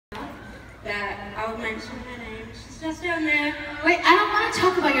that I'll mention her name. She's just down there. Wait, I don't want to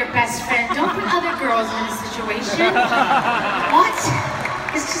talk about your best friend. Don't put other girls in this situation. What?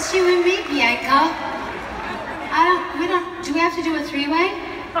 It's just you and me, Bianca. Do we have to do a three-way?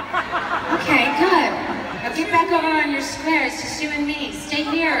 Okay, good. Now get back over on your square. It's just you and me. Stay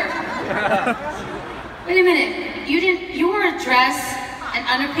here. Wait a minute. You wore a dress and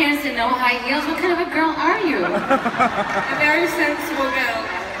underpants and no high heels. What kind of a girl are you? A very sensible girl.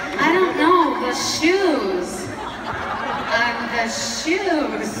 I don't know. The shoes. The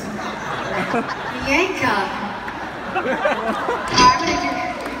shoes. Bianca.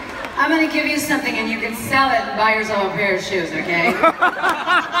 I'm gonna give you something and you can sell it and buy yourself a pair of shoes, okay?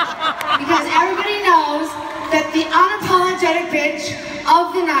 Because everybody knows that the unapologetic bitch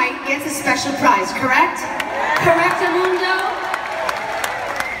of the night gets a special prize, correct? Correct, Amundo?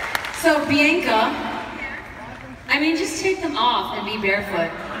 So, Bianca, I mean, just take them off and be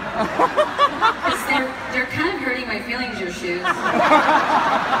barefoot. Because they're kind of hurting my feelings, your shoes.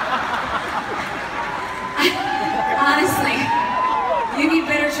 Honestly, you'd be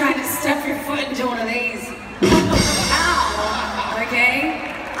better trying to stuff your foot into one of these. Ow! Okay?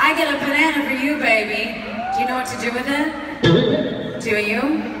 I get a banana for you, baby. Do you know what to do with it? Do you?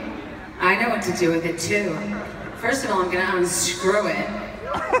 I know what to do with it, too. First of all, I'm gonna unscrew it.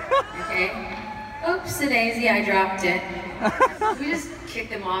 Okay? Oops-a-daisy, I dropped it. We just kick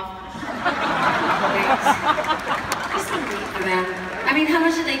them off. Just some meat for them. I mean, how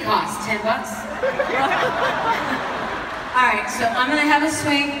much do they cost? 10 bucks? Alright, so I'm gonna have a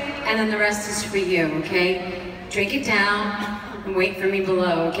swing, and then the rest is for you, okay? Drink it down, and wait for me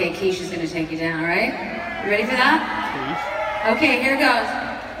below, okay? Keisha's gonna take you down, alright? You ready for that? Okay, here goes.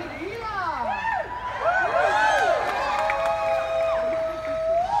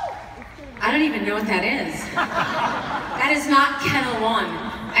 I don't even know what that is. That is not Kettle One.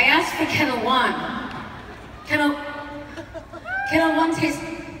 I asked for Kettle One. Kettle One tastes...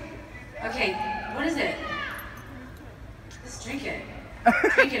 Okay, what is it? Let's drink it.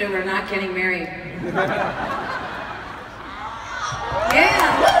 Drink it or we're not getting married. Yeah!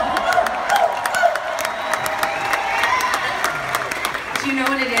 Do you know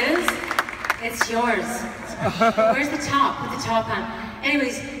what it is? It's yours. Where's the top? Put the top on.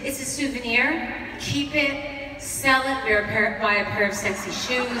 Anyways, it's a souvenir. Keep it, sell it, buy a pair of sexy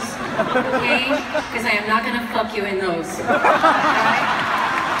shoes, okay? Because I am not gonna fuck you in those. Alright?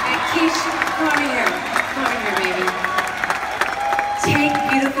 And Keisha, come over here. Come over here, baby. Take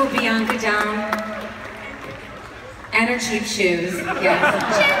beautiful Bianca down. And her cheap shoes. Yes.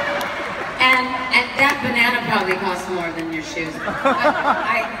 And that banana probably costs more than your shoes.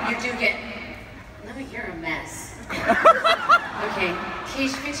 You do get... You're a mess. Okay,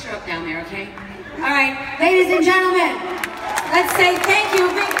 Keish, fix her up down there, okay? All right, ladies and gentlemen, let's say thank you,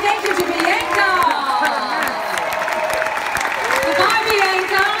 big thank you to Bianca. Goodbye,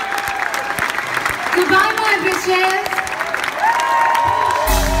 Bianca. Goodbye, my bitches.